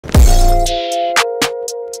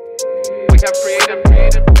They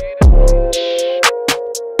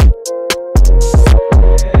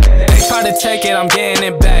try to take it, I'm getting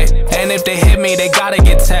it back. And if they hit me, they gotta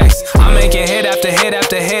get taxed. I'm making hit after hit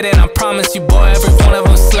after hit, and I promise you, boy, every one of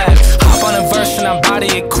them slap. Hop on a verse and I body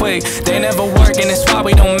it quick. They never work, and it's why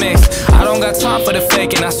we don't mix. I don't got time for the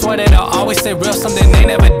fake, and I swear that I always say real, something they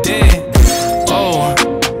never did. Oh,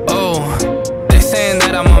 they saying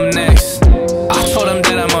that I'm up next. I told them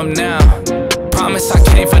that I'm up now. Promise I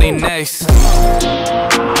came for the next.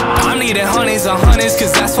 I'm needing honeys on hundreds,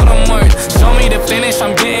 cause that's what I'm worth. Show me the finish,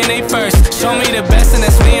 I'm getting it first. Show me the best, and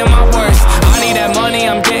that's me and my worst. I need that money,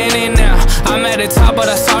 I'm getting it now. I'm at the top, but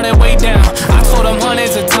I started way down. I told them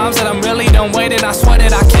hundreds of times that I'm really done waiting. I swear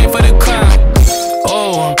that I came for the crown.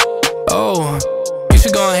 You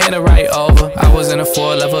should go ahead and write over. I was in a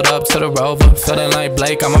 4, leveled up to the Rover. Feeling like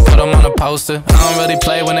Blake, I'ma put him on a poster. I don't really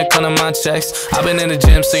play when it come to my checks. I've been in the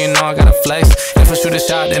gym, so you know I gotta flex. If I shoot a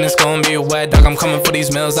shot, then it's gonna be a wet dog. I'm coming for these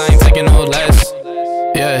meals, I ain't taking no less.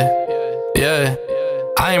 Yeah,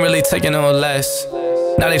 I ain't really taking no less.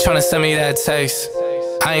 Now they tryna send me that text.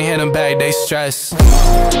 I ain't hit them back, they stress.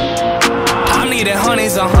 I'm needing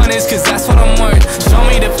honeys on hundreds, cause that's what I'm worth. Show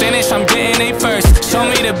me the finish, I'm getting it first. Show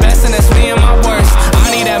me the best, and that's me and my worst.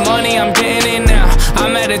 I need that money, I'm getting it now.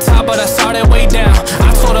 I'm at the top, but I started way down.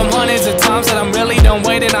 I told them hundreds of times that I'm really done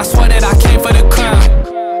waiting. I swear that I came for the crown.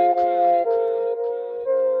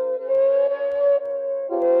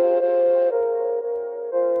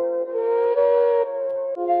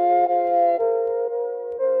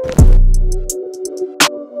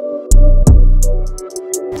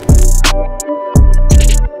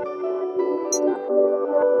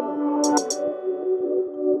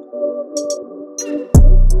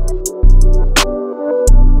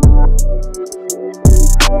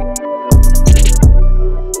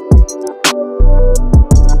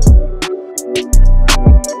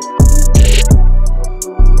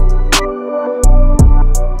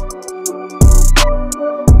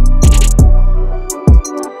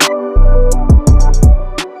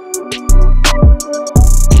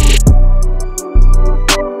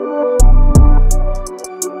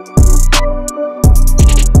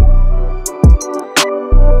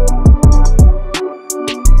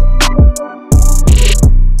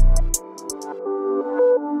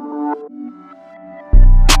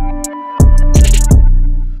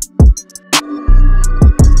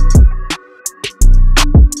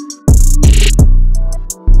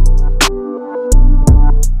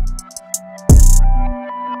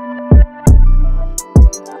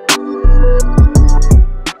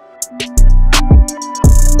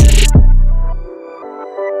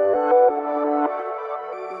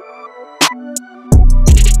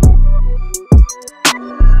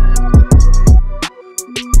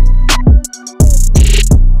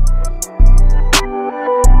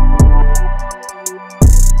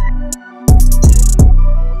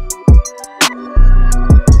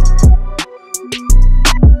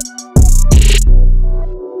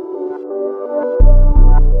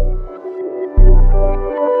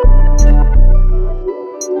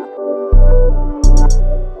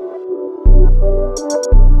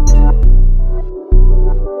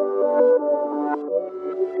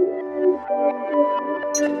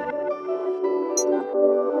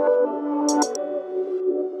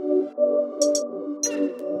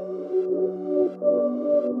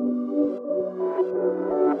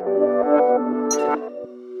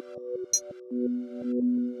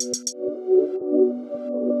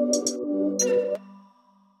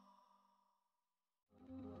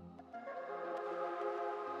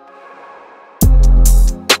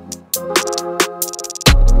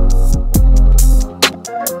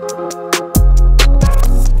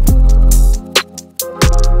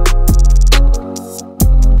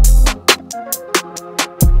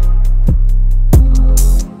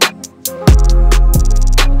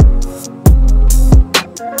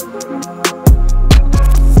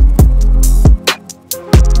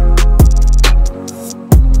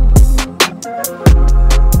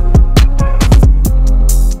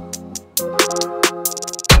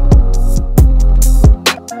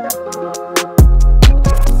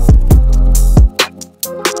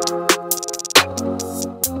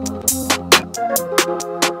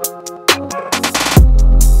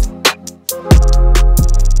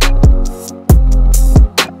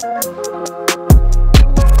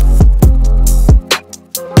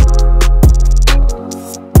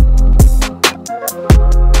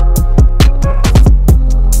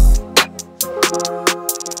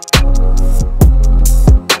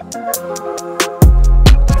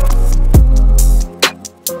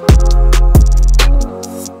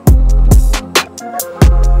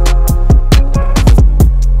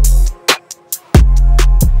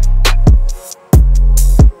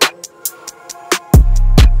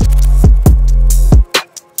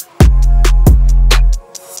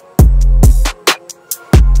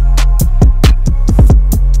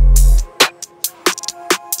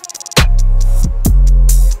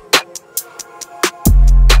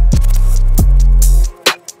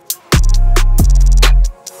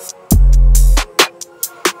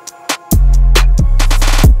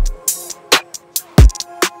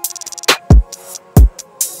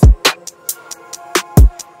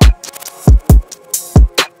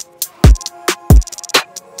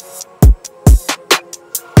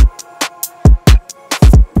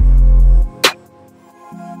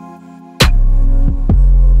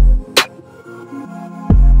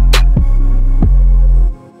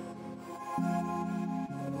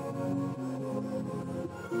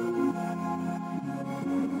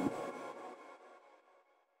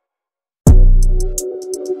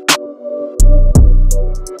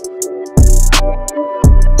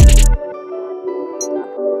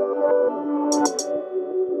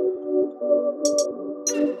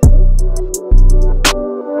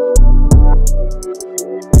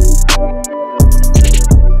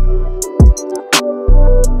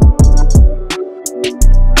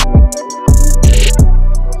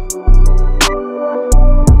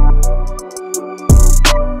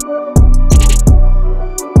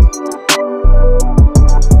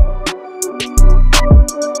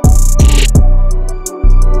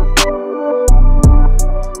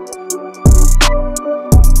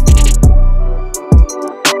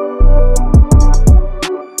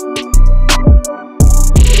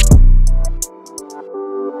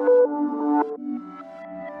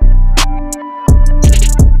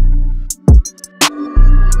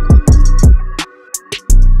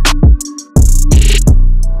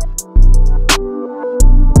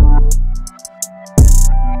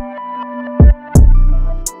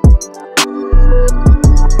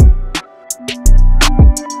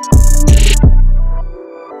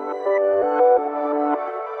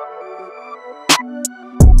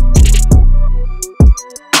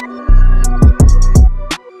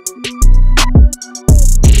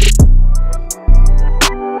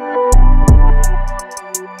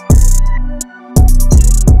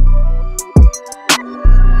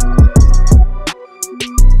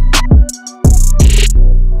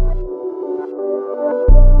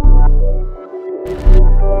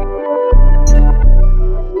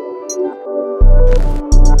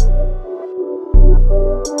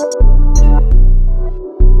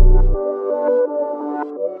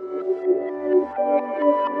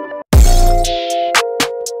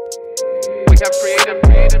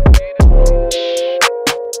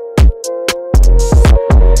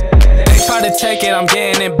 take it, I'm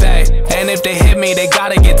getting it back. And if they hit me, they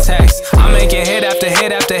gotta get taxed. I'm making hit after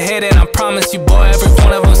hit after hit, and I promise you, boy, every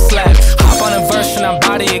one of them slap. Hop on a verse and I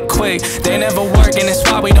body it quick. They never work and it's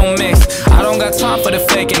why we don't mix. I don't got time for the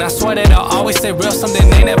faking. I swear that I'll always stay real, something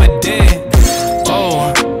they never did.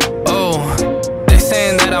 Oh, they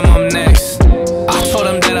saying that I'm up next. I told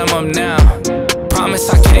them that I'm up now. Promise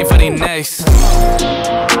I came for the next.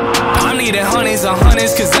 I'm needing honeys on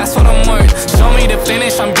hundreds, cause that's what I'm worth. Show me the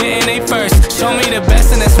finish, I'm getting it first. Show me the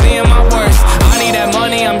best, and that's me and my worst. I need that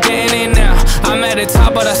money, I'm getting it now. I'm at the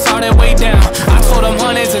top, but I started